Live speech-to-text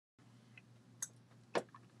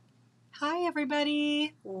Hi,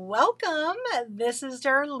 everybody. Welcome. This is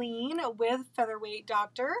Darlene with Featherweight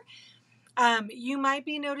Doctor. You might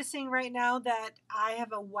be noticing right now that I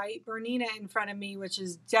have a white Bernina in front of me, which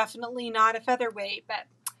is definitely not a featherweight, but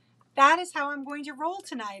that is how I'm going to roll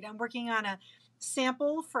tonight. I'm working on a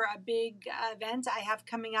sample for a big event I have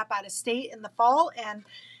coming up out of state in the fall, and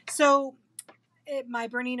so my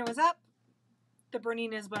Bernina was up. The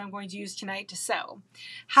Bernina is what I'm going to use tonight to sew.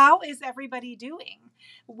 How is everybody doing?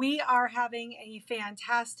 We are having a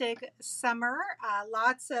fantastic summer.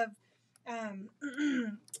 Lots of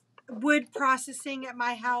wood processing at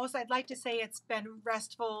my house. I'd like to say it's been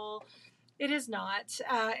restful. It is not.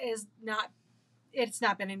 It's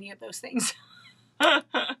not been any of those things. We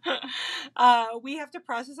have to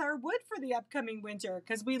process our wood for the upcoming winter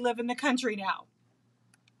because we live in the country now.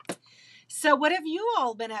 So what have you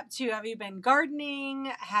all been up to? Have you been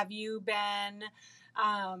gardening? Have you been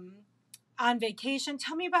on vacation?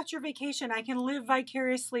 Tell me about your vacation. I can live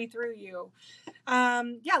vicariously through you.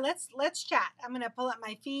 Let's chat. I'm going to pull up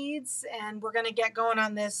my feeds and we're going to get going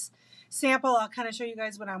on this sample. I'll kind of show you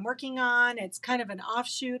guys what I'm working on. It's kind of an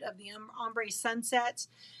offshoot of the Ombre Sunset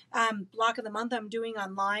block of the month I'm doing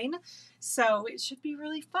online. So it should be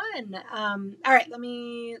really fun. All right, let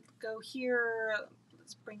me go here.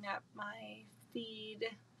 Let's bring up my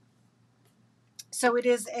feed. So it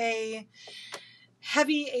is a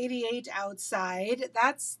heavy 88 outside.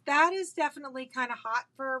 That is definitely kind of hot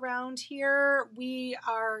for around here. We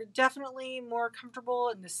are definitely more comfortable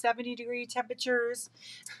in the 70-degree temperatures.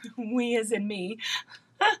 We as in me.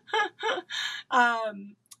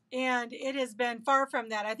 And it has been far from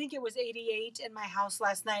that. I think it was 88 in my house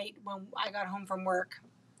last night when I got home from work.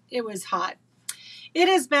 It was hot. It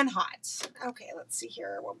has been hot. Okay, let's see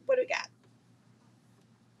here. What do we got?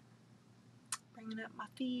 Bringing up my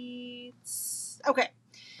feeds. Okay,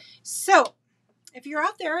 so if you're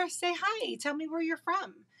out there, say hi. Tell me where you're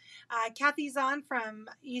from. Kathy's on from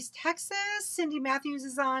East Texas. Cindy Matthews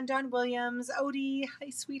is on. Don Williams. Odie.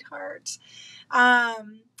 Hi, sweetheart.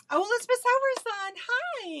 Elizabeth Sauer's on.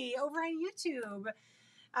 Hi, over on YouTube.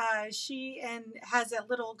 She has a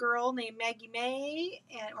little girl named Maggie,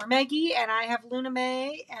 and I have Luna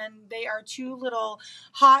May, and they are two little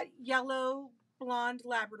hot yellow blonde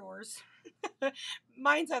Labradors.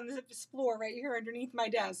 Mine's on this floor right here underneath my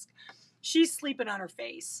desk. She's sleeping on her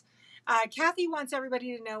face. Kathy wants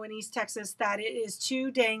everybody to know in East Texas that it is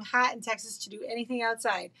too dang hot in Texas to do anything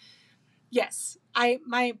outside. Yes,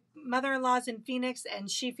 my mother-in-law's in Phoenix, and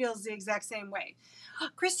she feels the exact same way.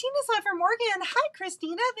 Christina's on from Oregon. Hi,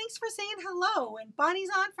 Christina. Thanks for saying hello. And Bonnie's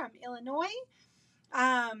on from Illinois.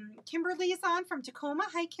 Kimberly's on from Tacoma.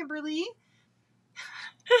 Hi, Kimberly.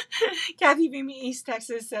 Kathy Beamy, East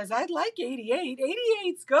Texas says, I'd like 88.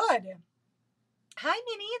 88's good. Hi,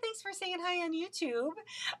 Minnie. Thanks for saying hi on YouTube.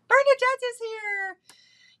 Bernadette is here.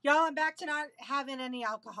 Y'all, I'm back to not having any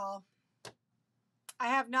alcohol. I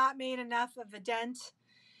have not made enough of a dent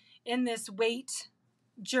in this weight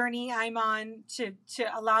journey I'm on to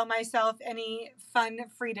allow myself any fun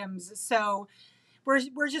freedoms. So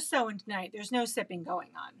we're just sewing tonight. There's no sipping going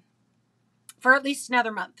on for at least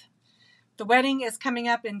another month. The wedding is coming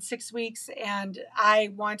up in 6 weeks and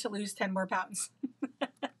I want to lose 10 more pounds.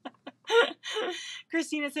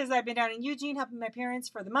 Christina says, I've been down in Eugene helping my parents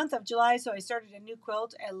for the month of July, so I started a new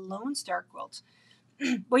quilt, a Lone Star quilt.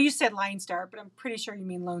 Well, you said Line Star, but I'm pretty sure you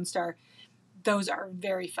mean Lone Star. Those are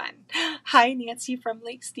very fun. Hi, Nancy from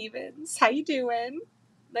Lake Stevens. How you doing?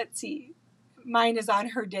 Let's see. Mine is on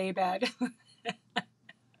her day bed.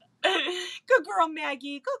 Good girl,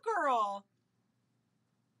 Maggie. Good girl.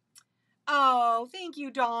 Oh, thank you,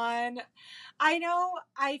 Dawn. I know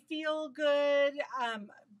I feel good.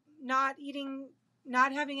 Not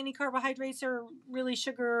having any carbohydrates or really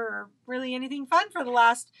sugar or really anything fun for the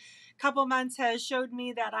last couple months has showed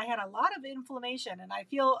me that I had a lot of inflammation, and I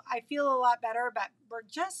feel a lot better, but we're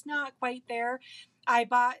just not quite there. I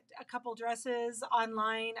bought a couple dresses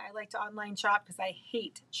online. I like to online shop because I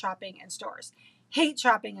hate shopping in stores.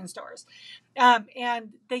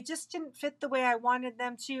 And they just didn't fit the way I wanted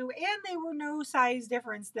them to, and they were no size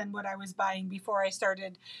difference than what I was buying before I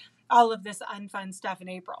started all of this unfun stuff in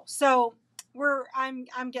April. So I'm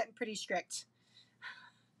getting pretty strict.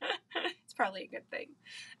 It's probably a good thing.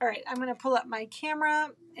 All right, I'm going to pull up my camera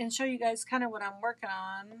and show you guys kind of what I'm working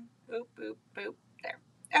on. Boop, boop, boop. There.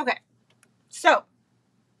 Okay. So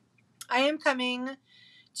I am coming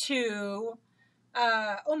to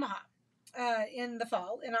Omaha in the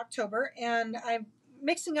fall, in October, and I'm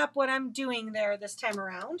mixing up what I'm doing there this time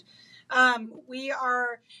around. We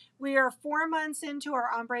are 4 months into our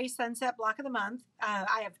Ombre Sunset Block of the Month.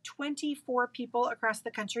 I have 24 people across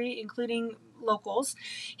the country, including locals,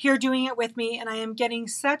 here doing it with me, and I am getting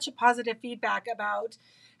such positive feedback about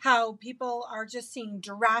how people are just seeing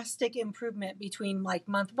drastic improvement between like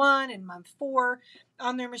month 1 and month 4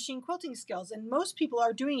 on their machine quilting skills. And most people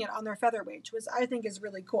are doing it on their featherweight, which I think is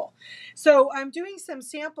really cool. So I'm doing some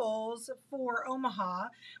samples for Omaha.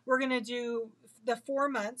 We're going to do the 4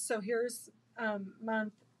 months. So here's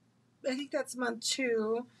month, I think that's month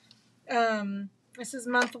 2. This is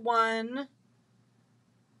month 1.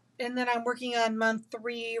 And then I'm working on month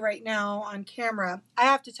 3 right now on camera. I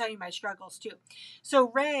have to tell you my struggles too.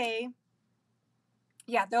 So Ray,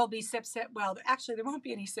 yeah, there'll be sip. Well, actually there won't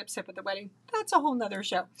be any sip at the wedding. That's a whole nother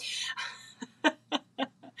show.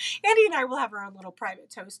 Andy and I will have our own little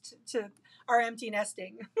private toast to our empty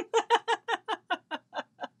nesting.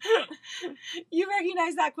 You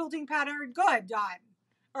recognize that quilting pattern? Good, Dawn.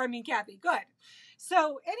 Or I mean, Kathy, good.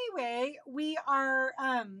 So anyway, we are,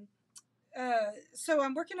 so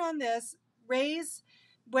I'm working on this. Ray's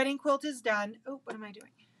wedding quilt is done. Oh, what am I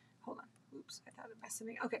doing? Hold on. Oops, I thought I messed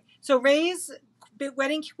something. Okay, so Ray's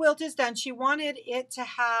wedding quilt is done. She wanted it to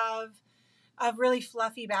have a really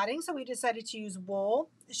fluffy batting, so we decided to use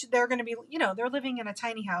wool. They're going to be, they're living in a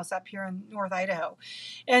tiny house up here in North Idaho.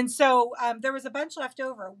 And so there was a bunch left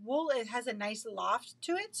over. Wool, it has a nice loft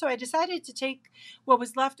to it. So I decided to take what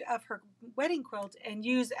was left of her wedding quilt and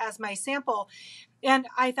use as my sample. And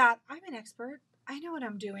I thought, I'm an expert. I know what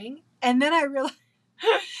I'm doing. And then I realized,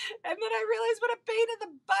 what a pain in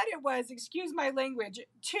the butt it was, excuse my language,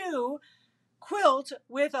 to quilt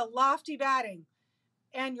with a lofty batting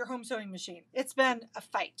and your home sewing machine. It's been a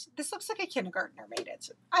fight. This looks like a kindergartner made it.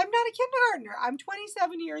 I'm not a kindergartner. I'm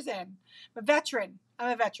 27 years in. I'm a veteran.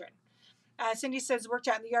 Cindy says, worked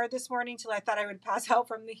out in the yard this morning till I thought I would pass out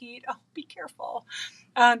from the heat. Oh, be careful.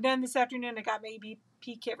 Then this afternoon, I got my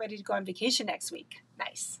BP kit ready to go on vacation next week.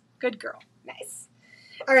 Nice. Good girl. Nice.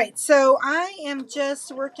 All right. So I am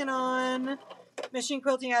just working on machine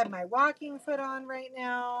quilting. I have my walking foot on right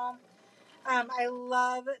now. I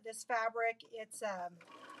love this fabric.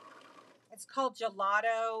 It's called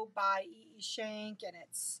Gelato by E.E. Shank, and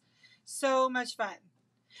it's so much fun.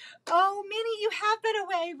 Oh, Minnie, you have been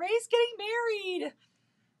away. Ray's getting married.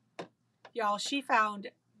 Y'all, she found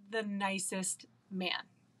the nicest man.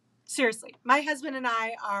 Seriously, my husband and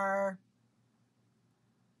I are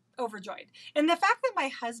overjoyed. And the fact that my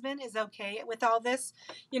husband is okay with all this,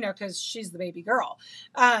 because she's the baby girl,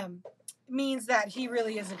 means that he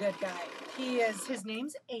really is a good guy. His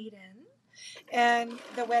name's Aiden, and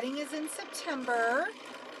the wedding is in September.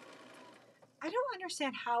 I don't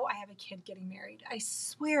understand how I have a kid getting married. I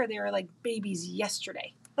swear they were like babies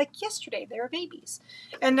yesterday. Like yesterday they were babies.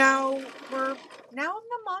 And now I'm the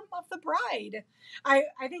mom of the bride. I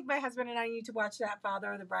think my husband and I need to watch that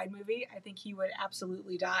Father of the Bride movie. I think he would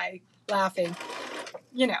absolutely die laughing.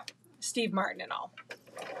 Steve Martin and all.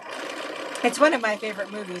 It's one of my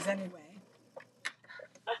favorite movies anyway.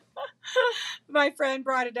 My friend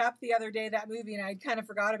brought it up the other day, that movie, and I kind of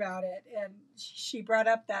forgot about it. And she brought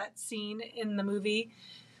up that scene in the movie.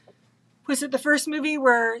 Was it the first movie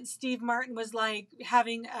where Steve Martin was like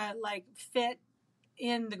having a fit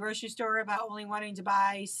in the grocery store about only wanting to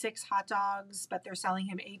buy 6 hot dogs, but they're selling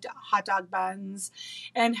him 8 hot dog buns,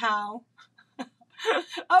 and how, oh,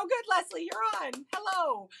 good, Leslie, you're on.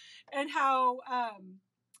 Hello. And how,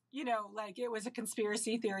 it was a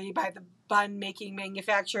conspiracy theory by the bun making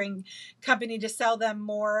manufacturing company to sell them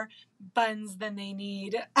more buns than they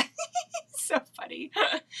need. So funny.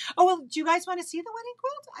 Oh, well, do you guys want to see the wedding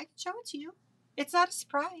quilt? I can show it to you. It's not a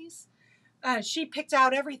surprise. She picked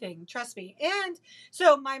out everything, trust me. And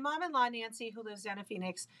so my mom-in-law, Nancy, who lives down in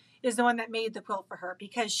Phoenix, is the one that made the quilt for her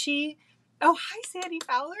because oh, hi, Sandy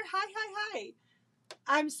Fowler. Hi.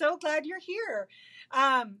 I'm so glad you're here.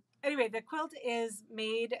 Anyway, the quilt is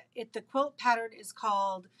made, the quilt pattern is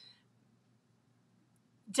called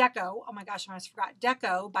Deco. Oh my gosh, I almost forgot.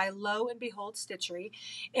 Deco by Lo and Behold Stitchery.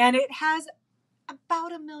 And it has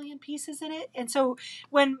about 1 million pieces in it. And so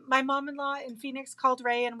when my mom-in-law in Phoenix called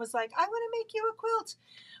Ray and was like, I want to make you a quilt.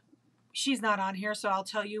 She's not on here, so I'll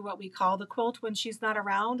tell you what we call the quilt when she's not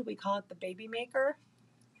around. We call it the baby maker.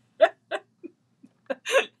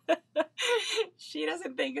 She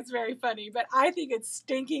doesn't think it's very funny, but I think it's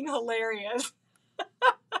stinking hilarious.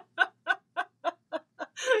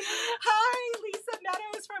 Hi, Lisa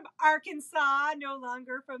Meadows from Arkansas, no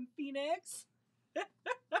longer from Phoenix.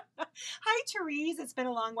 Hi, Therese. It's been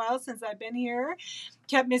a long while since I've been here.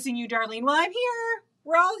 Kept missing you, Darlene. Well, I'm here.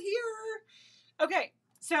 We're all here. Okay,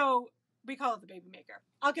 so we call it the baby maker.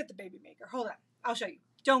 I'll get the baby maker. Hold on. I'll show you.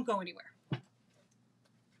 Don't go anywhere.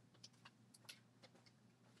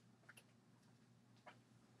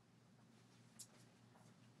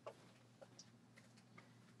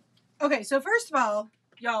 Okay, so first of all,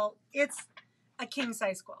 y'all, it's a king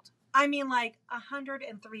size quilt. I mean, like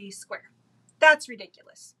 103 square. That's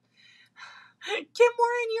ridiculous. Kim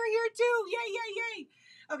Warren, you're here too. Yay, yay, yay.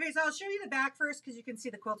 Okay, so I'll show you the back first because you can see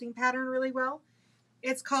the quilting pattern really well.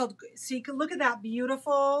 It's called, so you can look at that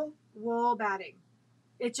beautiful wool batting.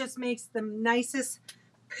 It just makes the nicest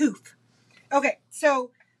poof. Okay,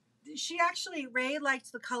 so Ray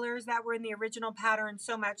liked the colors that were in the original pattern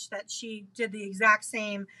so much that she did the exact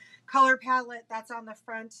same color palette that's on the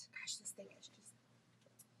front. Gosh, this thing is just,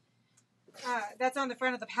 that's on the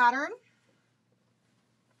front of the pattern.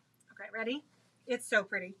 Okay, ready? It's so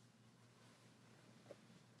pretty.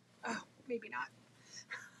 Oh, maybe not.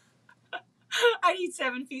 I need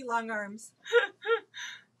 7 feet long arms.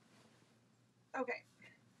 Okay,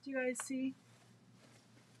 do you guys see?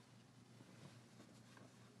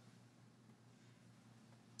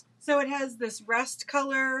 So it has this rust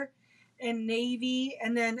color and navy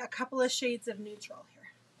and then a couple of shades of neutral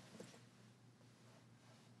here.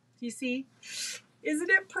 Do you see? Isn't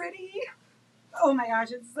it pretty? Oh my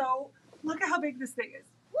gosh, it's so, look at how big this thing is.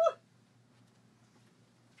 Woo!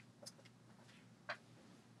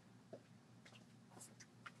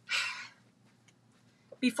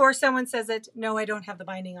 Before someone says it, no, I don't have the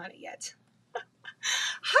binding on it yet.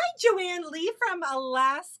 Hi, Joanne Lee from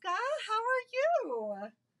Alaska. How are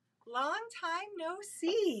you? Long time no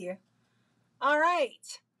see. All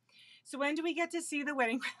right. So when do we get to see the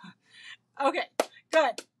wedding? Okay,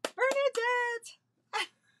 good. Bernadette.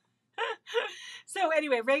 So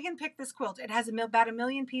anyway, Reagan picked this quilt. It has about 1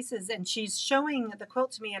 million pieces, and she's showing the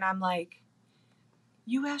quilt to me, and I'm like,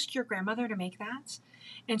 you asked your grandmother to make that?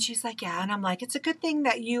 And she's like, yeah. And I'm like, it's a good thing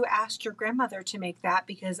that you asked your grandmother to make that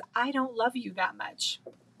because I don't love you that much.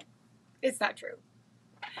 It's not true.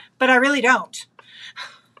 But I really don't.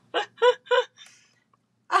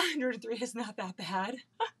 103 is not that bad.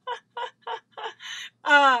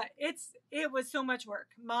 It was so much work.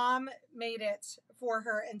 Mom made it for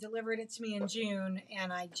her and delivered it to me in June,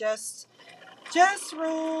 and I just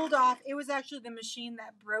rolled off. It was actually the machine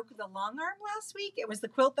that broke the long arm last week. It was the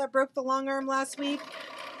quilt that broke the long arm last week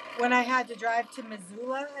when I had to drive to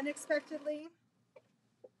Missoula unexpectedly.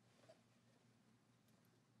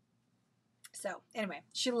 So anyway,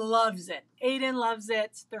 she loves it. Aiden loves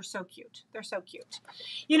it. They're so cute. They're so cute.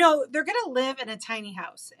 You know, they're going to live in a tiny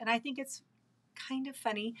house, and I think it's kind of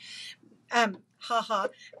funny.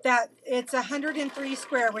 That it's 103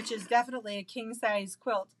 square, which is definitely a king size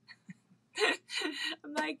quilt.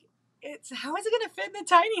 I'm like, how is it going to fit in the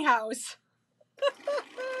tiny house?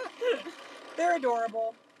 They're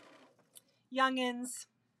adorable. Youngins.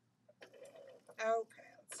 Okay,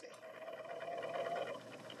 let's see.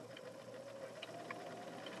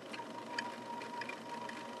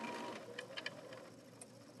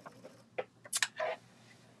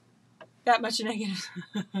 That much negative.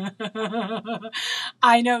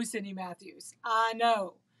 I know, Cindy Matthews. I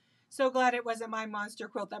know. So glad it wasn't my monster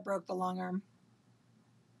quilt that broke the long arm.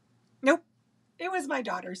 Nope. It was my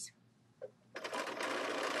daughter's.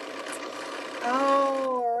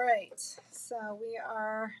 All right. So we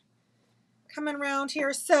are coming around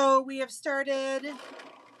here. So we have started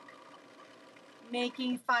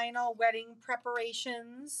making final wedding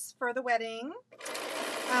preparations for the wedding.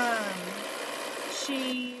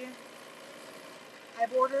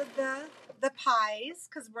 I've ordered the pies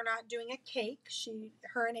because we're not doing a cake.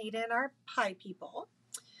 Her and Aiden are pie people.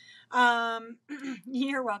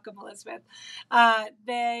 You're welcome, Elizabeth.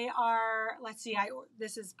 They are, let's see,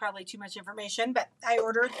 this is probably too much information, but I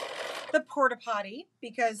ordered the porta potty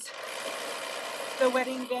because the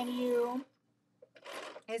wedding venue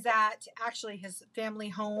is at actually his family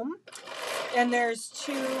home, and there's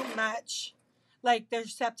too much, like their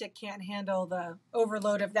septic can't handle the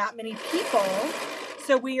overload of that many people.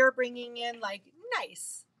 So we are bringing in like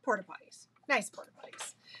nice porta potties.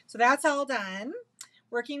 So that's all done.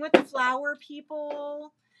 Working with the flower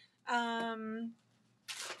people, the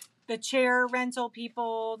chair rental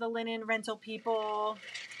people, the linen rental people.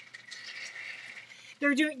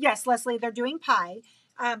 They're doing, yes, Leslie, they're doing pie.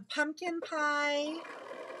 Pumpkin pie,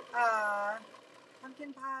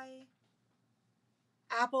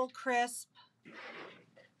 apple crisp,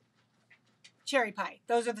 cherry pie.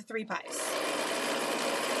 Those are the 3 pies.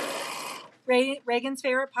 Reagan's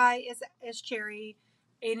favorite pie is cherry.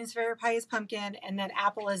 Aiden's favorite pie is pumpkin, and then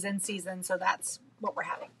apple is in season, so that's what we're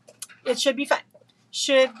having. It should be fun. Let's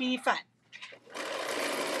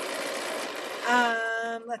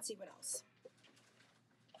see what else.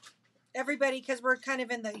 everybody, because we're kind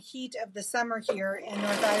of in the heat of the summer here in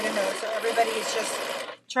North Idaho, so everybody is just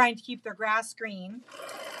trying to keep their grass green.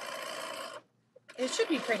 It should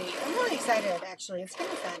be pretty. I'm really excited, actually. It's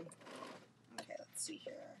kind of fun. Okay, let's see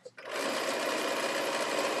here.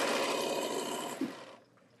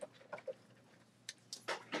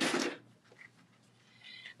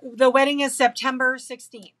 The wedding is September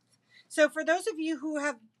 16th. So for those of you who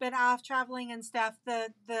have been off traveling and stuff,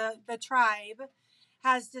 the tribe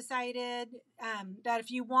has decided that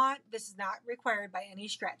if you want, this is not required by any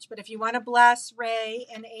stretch, but if you want to bless Ray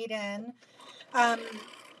and Aiden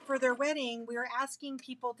for their wedding, we are asking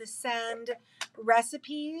people to send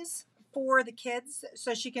recipes for the kids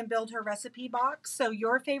so she can build her recipe box. So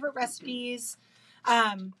your favorite recipes,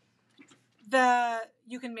 you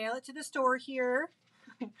can mail it to the store here.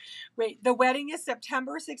 Wait, the wedding is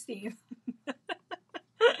September 16th.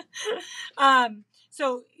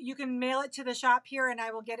 So you can mail it to the shop here and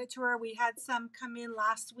I will get it to her. We had some come in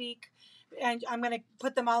last week and I'm going to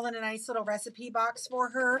put them all in a nice little recipe box for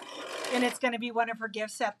her. And it's going to be one of her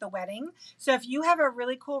gifts at the wedding. So if you have a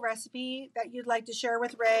really cool recipe that you'd like to share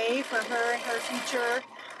with Ray for her and her future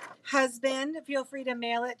husband, feel free to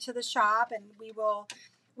mail it to the shop and we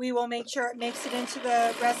will make sure it makes it into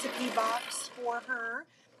the recipe box for her.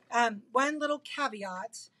 One little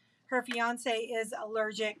caveat, her fiance is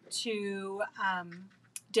allergic to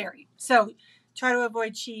dairy. So try to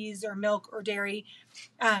avoid cheese or milk or dairy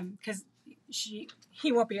because he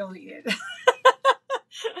won't be able to eat it.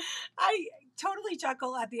 I totally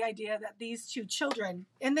chuckle at the idea that these two children,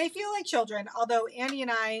 and they feel like children, although Andy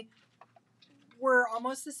and I were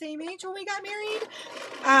almost the same age when we got married,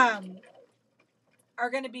 are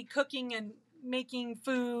going to be cooking and making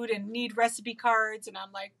food and need recipe cards. And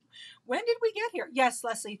I'm like, when did we get here? Yes,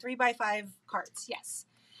 Leslie, 3x5 cards. Yes.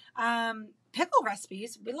 Pickle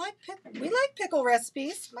recipes. We like pickle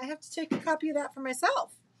recipes. Might have to take a copy of that for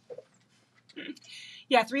myself.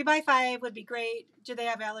 Yeah, 3x5 would be great. Do they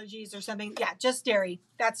have allergies or something? Yeah, just dairy.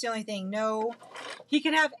 That's the only thing. No, he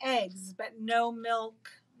can have eggs, but no milk,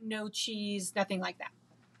 no cheese, nothing like that.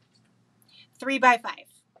 3x5.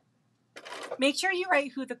 Make sure you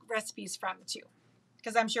write who the recipe's from too,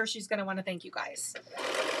 because I'm sure she's going to want to thank you guys.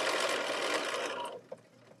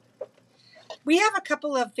 We have a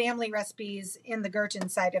couple of family recipes in the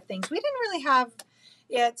Gurchin side of things. We didn't really have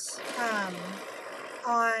it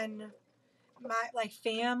on my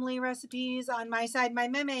family recipes on my side. My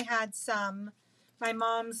meme had some, my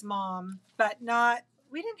mom's mom, but not.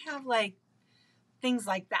 We didn't have things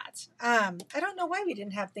like that. I don't know why we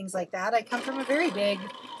didn't have things like that. I come from a very big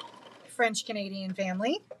French Canadian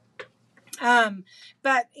family.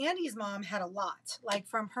 But Andy's mom had a lot,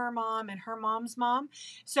 from her mom and her mom's mom.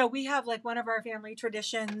 So we have one of our family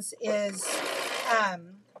traditions is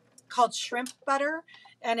called shrimp butter.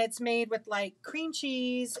 And it's made with cream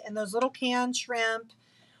cheese and those little canned shrimp,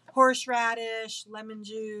 horseradish, lemon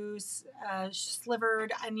juice,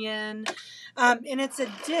 slivered onion. And it's a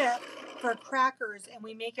dip for crackers. And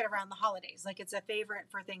we make it around the holidays. It's a favorite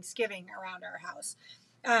for Thanksgiving around our house.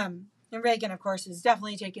 And Reagan, of course, is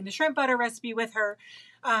definitely taking the shrimp butter recipe with her.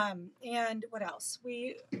 And what else?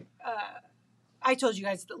 I told you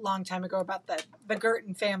guys a long time ago about the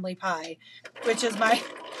Gurton family pie, which is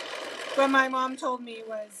what my mom told me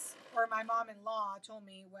was, or my mom-in-law told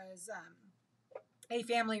me was a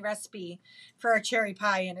family recipe for a cherry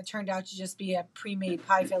pie. And it turned out to just be a pre-made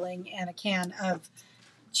pie filling and a can of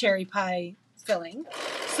cherry pie filling.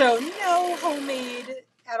 So no homemade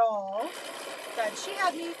at all. But she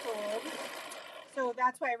had me fooled. So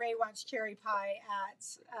that's why Ray wants cherry pie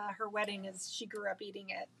at her wedding, as she grew up eating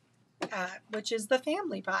it, which is the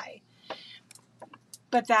family pie.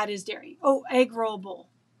 But that is dairy. Oh, egg roll bowl.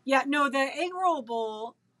 Yeah, no, the egg roll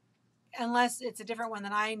bowl, unless it's a different one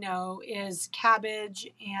than I know, is cabbage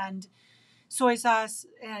and soy sauce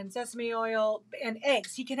and sesame oil and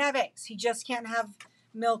eggs. He can have eggs. He just can't have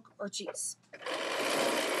milk or cheese.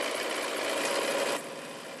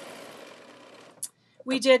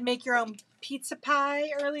 We did make your own pizza pie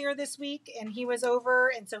earlier this week, and he was over,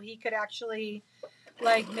 and so he could actually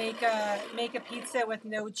make a pizza with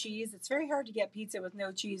no cheese. It's very hard to get pizza with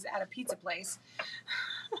no cheese at a pizza place.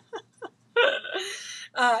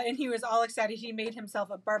 And he was all excited. He made himself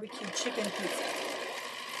a barbecue chicken pizza.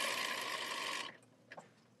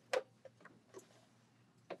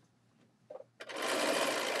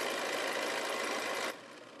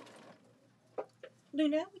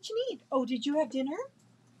 Luna, what you need? Oh, did you have dinner?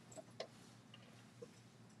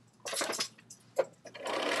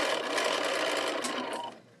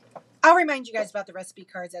 I'll remind you guys about the recipe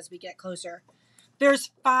cards as we get closer. There's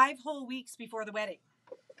 5 whole weeks before the wedding.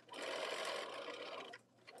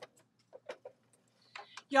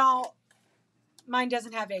 Y'all, mine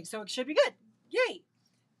doesn't have eggs, so it should be good. Yay.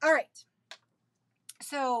 All right.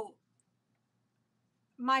 So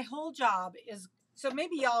my whole job is, so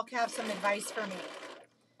maybe y'all have some advice for me.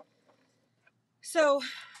 So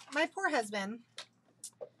my poor husband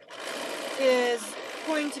is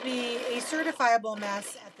going to be a certifiable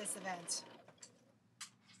mess at this event.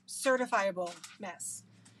 Certifiable mess.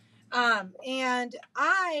 And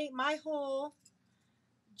my whole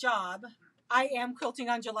job, I am quilting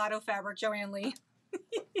on gelato fabric, Joanne Lee.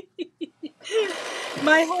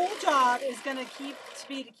 My whole job is going to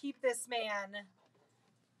keep this man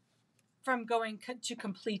from going to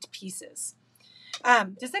complete pieces.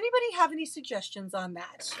 Does anybody have any suggestions on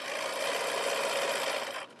that?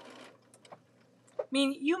 I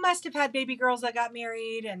mean, you must have had baby girls that got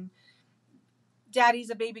married and daddies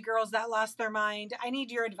of baby girls that lost their mind. I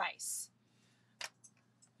need your advice.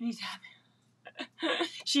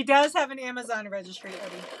 She does have an Amazon registry,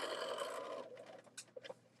 Odie.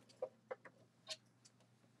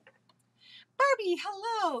 Barbie,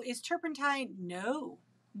 hello. Is turpentine? No.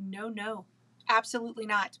 Absolutely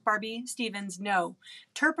not. Barbie Stevens, no.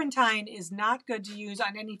 Turpentine is not good to use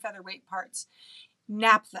on any featherweight parts.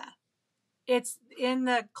 Naphtha. It's in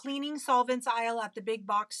the cleaning solvents aisle at the big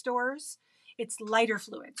box stores. It's lighter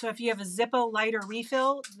fluid. So if you have a Zippo lighter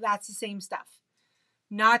refill, that's the same stuff.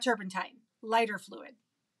 Not turpentine. Lighter fluid.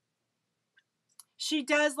 She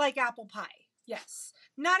does like apple pie. Yes.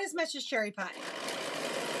 Not as much as cherry pie.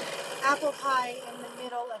 Apple pie in the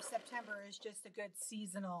middle of September is just a good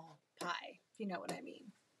seasonal pie, if you know what I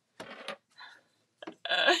mean.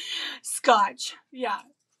 Scotch. Yeah.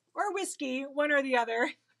 Or whiskey, one or the other.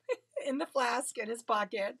 In the flask in his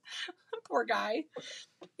pocket. Poor guy.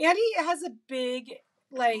 And he has a big,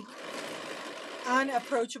 like,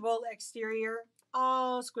 unapproachable exterior,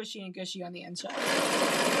 all squishy and gushy on the inside.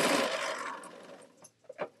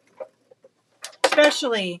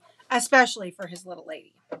 Especially for his little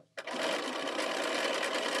lady.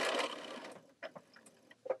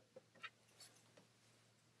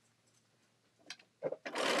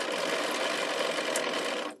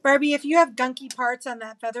 Barbie, if you have gunky parts on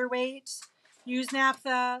that featherweight, use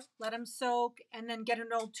naphtha, let them soak, and then get an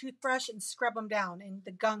old toothbrush and scrub them down, and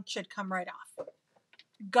the gunk should come right off.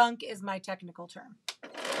 Gunk is my technical term.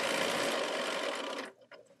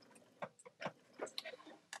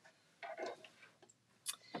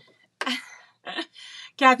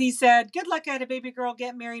 Kathy said, good luck. I had a baby girl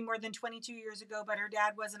get married more than 22 years ago, but her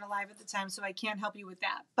dad wasn't alive at the time, so I can't help you with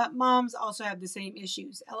that. But moms also have the same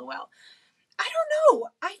issues. LOL. I don't know.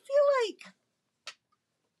 I feel like,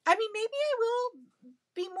 I mean, maybe I will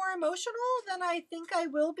be more emotional than I think I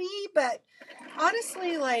will be, but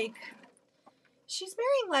honestly, like, she's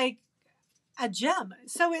marrying like a gem.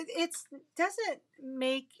 So it doesn't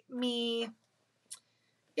make me,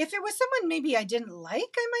 if it was someone maybe I didn't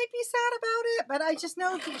like, I might be sad about it, but I just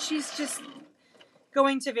know that she's just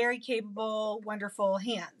going to very capable, wonderful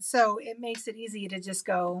hands. So it makes it easy to just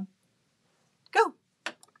go,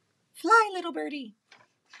 fly, little birdie.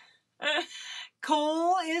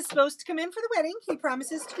 Cole is supposed to come in for the wedding. He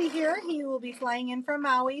promises to be here. He will be flying in from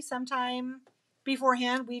Maui sometime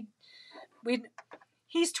beforehand.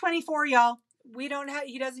 He's 24, y'all.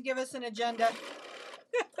 He doesn't give us an agenda.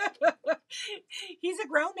 He's a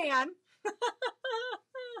grown man. It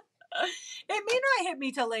may not hit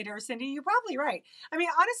me till later, Cindy. You're probably right. I mean,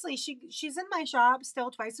 honestly, she's in my shop still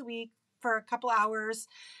twice a week for a couple hours,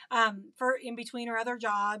 for in between her other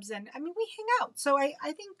jobs, and I mean, we hang out. So I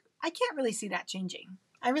think I can't really see that changing.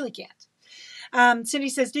 I really can't. Cindy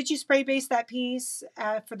says, did you spray base that piece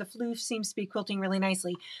for the floof? Seems to be quilting really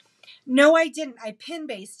nicely. No, I didn't. I pin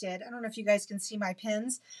basted. I don't know if you guys can see my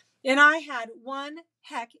pins. And I had one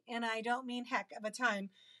heck, and I don't mean heck, of a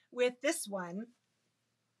time with this one.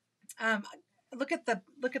 Look at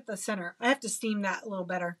the center. I have to steam that a little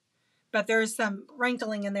better, but there's some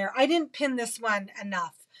wrinkling in there. I didn't pin this one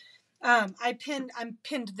enough. I'm pinned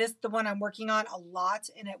the one I'm working on a lot,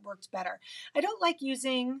 and it worked better. I don't like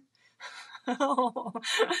using,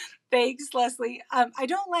 thanks, Leslie. I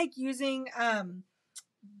don't like using,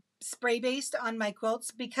 spray based on my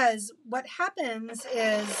quilts, because what happens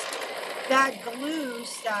is that glue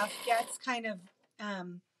stuff gets kind of,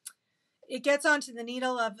 it gets onto the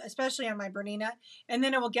needle of, especially on my Bernina, and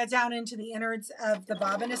then it will get down into the innards of the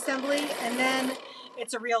bobbin assembly, and then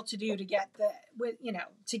it's a real to-do to get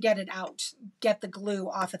to get it out, get the glue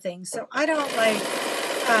off of things. So I don't like,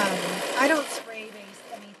 I don't spray base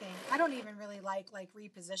anything. I don't even really like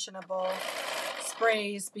repositionable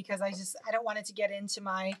sprays, because I don't want it to get into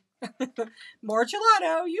my more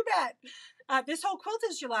gelato. You bet. This whole quilt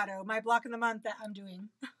is gelato, my block of the month that I'm doing.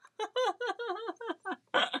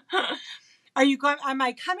 Are you going? Am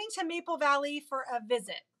I coming to Maple Valley for a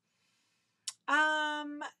visit?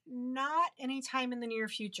 Not anytime in the near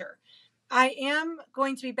future. I am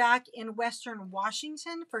going to be back in Western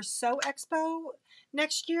Washington for So Expo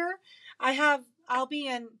next year. I'll be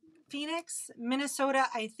in Phoenix, Minnesota,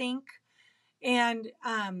 I think, and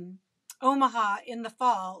Omaha in the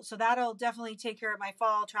fall. So that'll definitely take care of my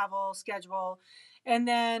fall travel schedule. And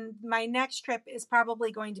then my next trip is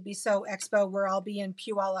probably going to be So Expo, where I'll be in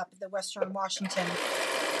Puyallup at the Western Washington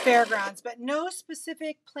Fairgrounds, but no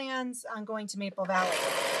specific plans on going to Maple Valley.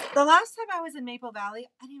 The last time I was in Maple Valley,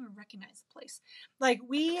 I didn't even recognize the place. Like,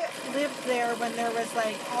 we lived there when there was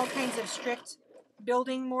like all kinds of strict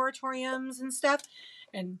building moratoriums and stuff.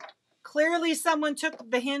 And clearly someone took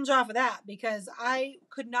the hinge off of that, because I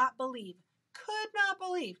could not believe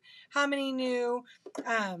how many new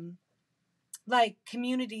like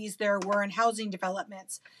communities there were in housing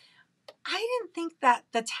developments. I didn't think that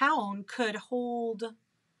the town could hold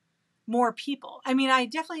more people. I mean, I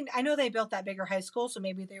know they built that bigger high school, so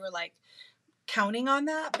maybe they were like counting on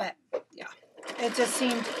that, but yeah, it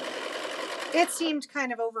seemed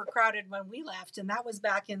kind of overcrowded when we left, and that was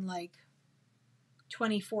back in like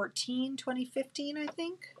 2014, 2015, I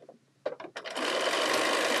think.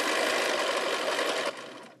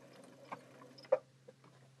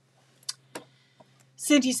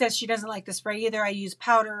 Cindy says she doesn't like the spray either. I use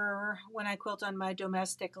powder when I quilt on my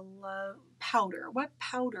domestic powder. What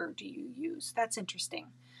powder do you use? That's interesting.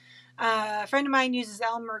 A friend of mine uses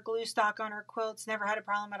Elmer glue stock on her quilts. Never had a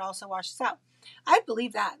problem. It also washes out. I'd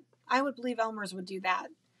believe that. I would believe Elmer's would do that.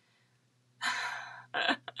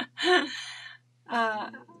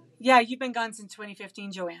 Yeah, you've been gone since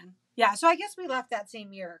 2015, Joanne. Yeah, so I guess we left that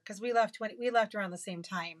same year, because we left around the same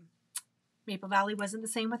time. Maple Valley wasn't the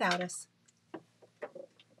same without us.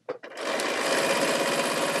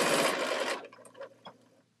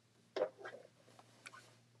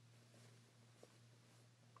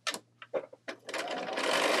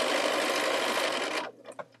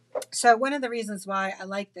 So one of the reasons why I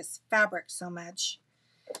like this fabric so much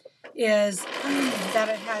is that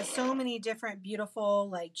it has so many different beautiful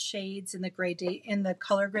like shades in the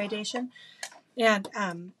color gradation, and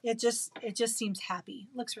it just seems happy.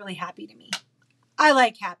 It looks really happy to me. I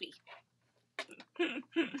like happy.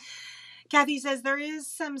 Kathy says there is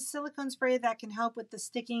some silicone spray that can help with the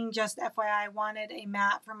sticking. Just FYI, I wanted a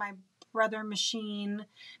mat for my brother machine,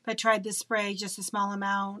 but tried this spray, just a small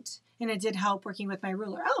amount, and it did help working with my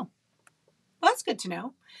ruler. Oh, well, that's good to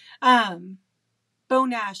know.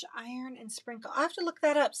 Bone ash, iron, and sprinkle. I'll have to look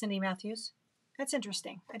that up, Cindy Matthews. That's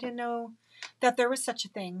interesting. I didn't know that there was such a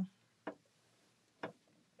thing.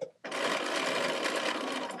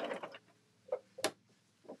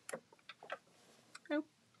 Oh,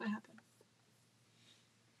 what happened?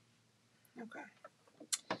 Okay.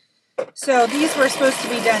 So these were supposed to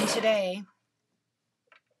be done today.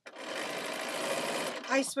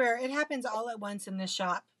 I swear, it happens all at once in this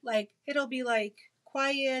shop. Like, it'll be like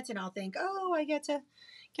quiet, and I'll think, oh, I get to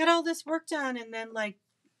get all this work done, and then like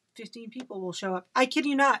 15 people will show up. I kid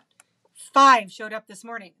you not. 5 showed up this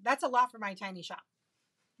morning. That's a lot for my tiny shop.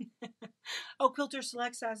 Oh, Quilter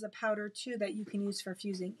Selects has a powder too that you can use for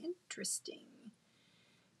fusing. Interesting.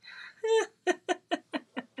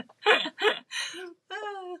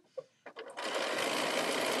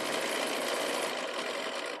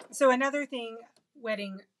 So another thing,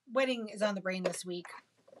 wedding is on the brain this week.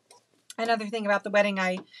 Another thing about the wedding,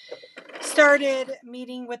 I started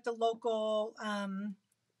meeting with the local,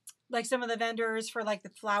 like some of the vendors for like the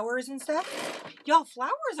flowers and stuff. Y'all,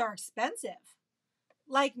 flowers are expensive.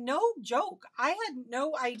 Like, no joke. I had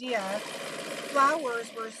no idea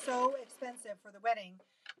flowers were so expensive for the wedding.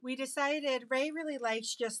 We decided Ray really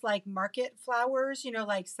likes just like market flowers,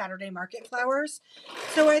 like Saturday market flowers.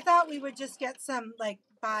 So I thought we would just get some, like,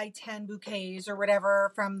 buy 10 bouquets or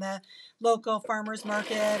whatever from the local farmers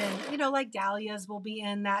market. And, like dahlias will be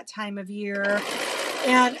in that time of year.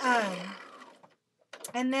 And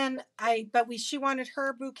then she wanted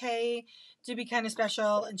her bouquet to be kind of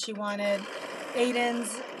special, and she wanted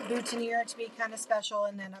Aiden's boutonniere to be kind of special,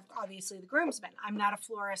 and then obviously the groomsmen. I'm not a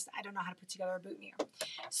florist. I don't know how to put together a boutonniere.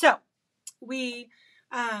 So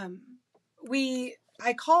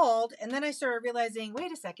I called, and then I started realizing,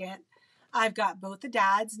 wait a second, I've got both the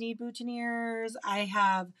dads need boutonnieres. I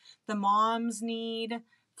have the moms need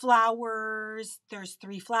flowers. There's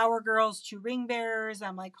 3 flower girls, 2 ring bearers.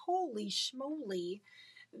 I'm like, holy schmoly.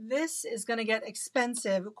 This is going to get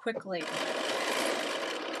expensive quickly.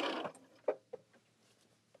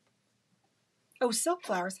 Oh, silk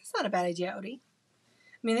flowers. That's not a bad idea, Odie.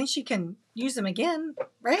 mean, then she can use them again,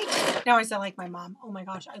 right? Now I sound like my mom. Oh my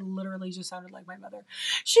gosh, I literally just sounded like my mother.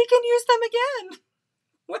 She can use them again.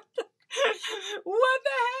 What the, what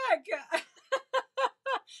the heck?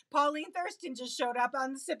 Pauline Thurston just showed up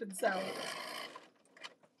on the Sip and Sew.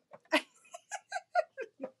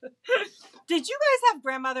 Did you guys have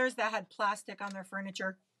grandmothers that had plastic on their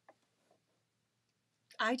furniture?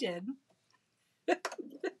 I did.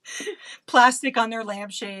 Plastic on their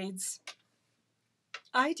lampshades.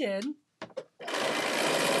 I did.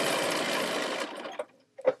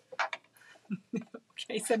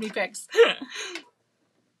 Okay, send me pics.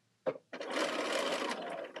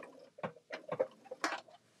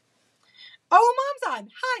 Oh, mom's on.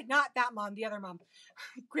 Hi, not that mom, the other mom.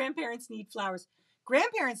 Grandparents need flowers.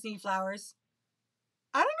 Grandparents need flowers.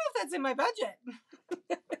 I don't know if that's in my budget.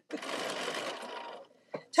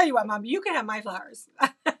 Tell you what, Mom, you can have my flowers.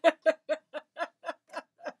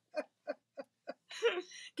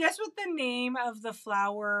 Guess what the name of the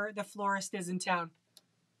florist is in town?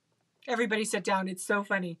 Everybody sit down. It's so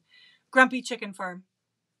funny. Grumpy Chicken Farm.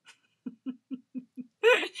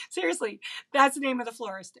 Seriously, that's the name of the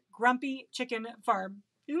florist. Grumpy Chicken Farm.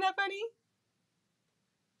 Isn't that funny?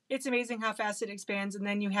 It's amazing how fast it expands, and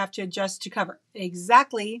then you have to adjust to cover.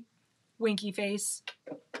 Exactly, winky face.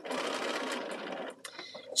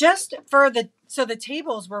 So the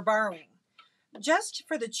tables we're borrowing, just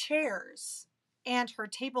for the chairs and her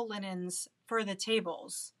table linens for the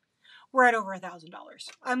tables, we're at over $1,000.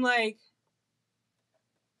 I'm like,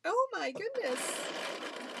 oh my goodness.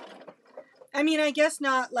 I mean, I guess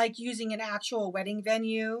not like using an actual wedding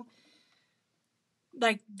venue.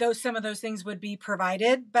 Like some of those things would be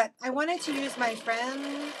provided, but I wanted to use my friend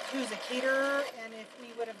who's a caterer, and if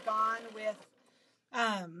we would have gone with,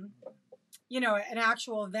 an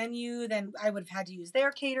actual venue, then I would have had to use their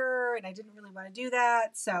caterer, and I didn't really want to do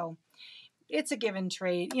that. So it's a give and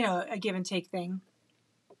trade, a give and take thing.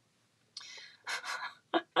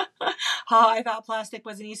 I thought plastic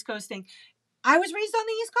was an East Coast thing. I was raised on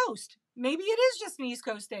the East Coast. Maybe it is just an East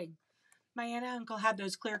Coast thing. My aunt and uncle had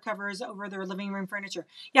those clear covers over their living room furniture.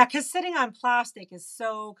 Yeah, because sitting on plastic is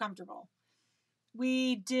so comfortable.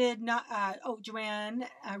 We did not, Joanne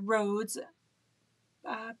Rhodes,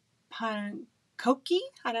 Pankoki?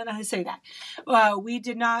 I don't know how to say that. We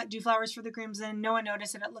did not do flowers for the crimson. No one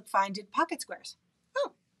noticed and it looked fine. Did pocket squares.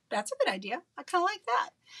 Oh, that's a good idea. I kind of like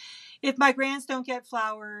that. If my grands don't get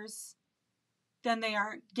flowers, then they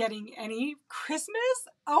aren't getting any Christmas?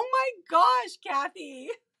 Oh my gosh, Kathy.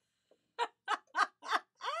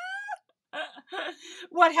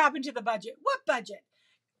 What happened to the budget? What budget?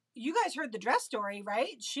 You guys heard the dress story,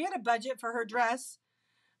 right? She had a budget for her dress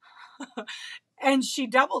and she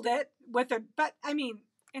doubled it with her. But I mean,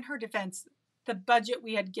 in her defense, the budget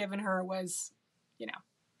we had given her was,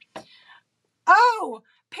 Oh,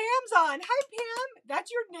 Pam's on. Hi, Pam.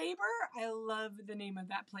 That's your neighbor. I love the name of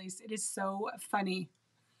that place. It is so funny.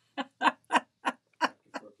 All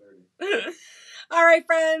right,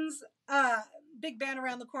 friends. Big Band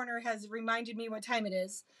around the corner has reminded me what time it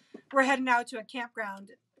is. We're heading out to a campground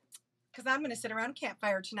because I'm going to sit around a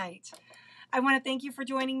campfire tonight. I want to thank you for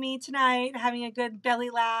joining me tonight, having a good belly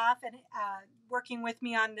laugh, and working with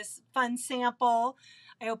me on this fun sample.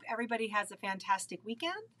 I hope everybody has a fantastic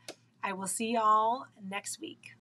weekend. I will see y'all next week.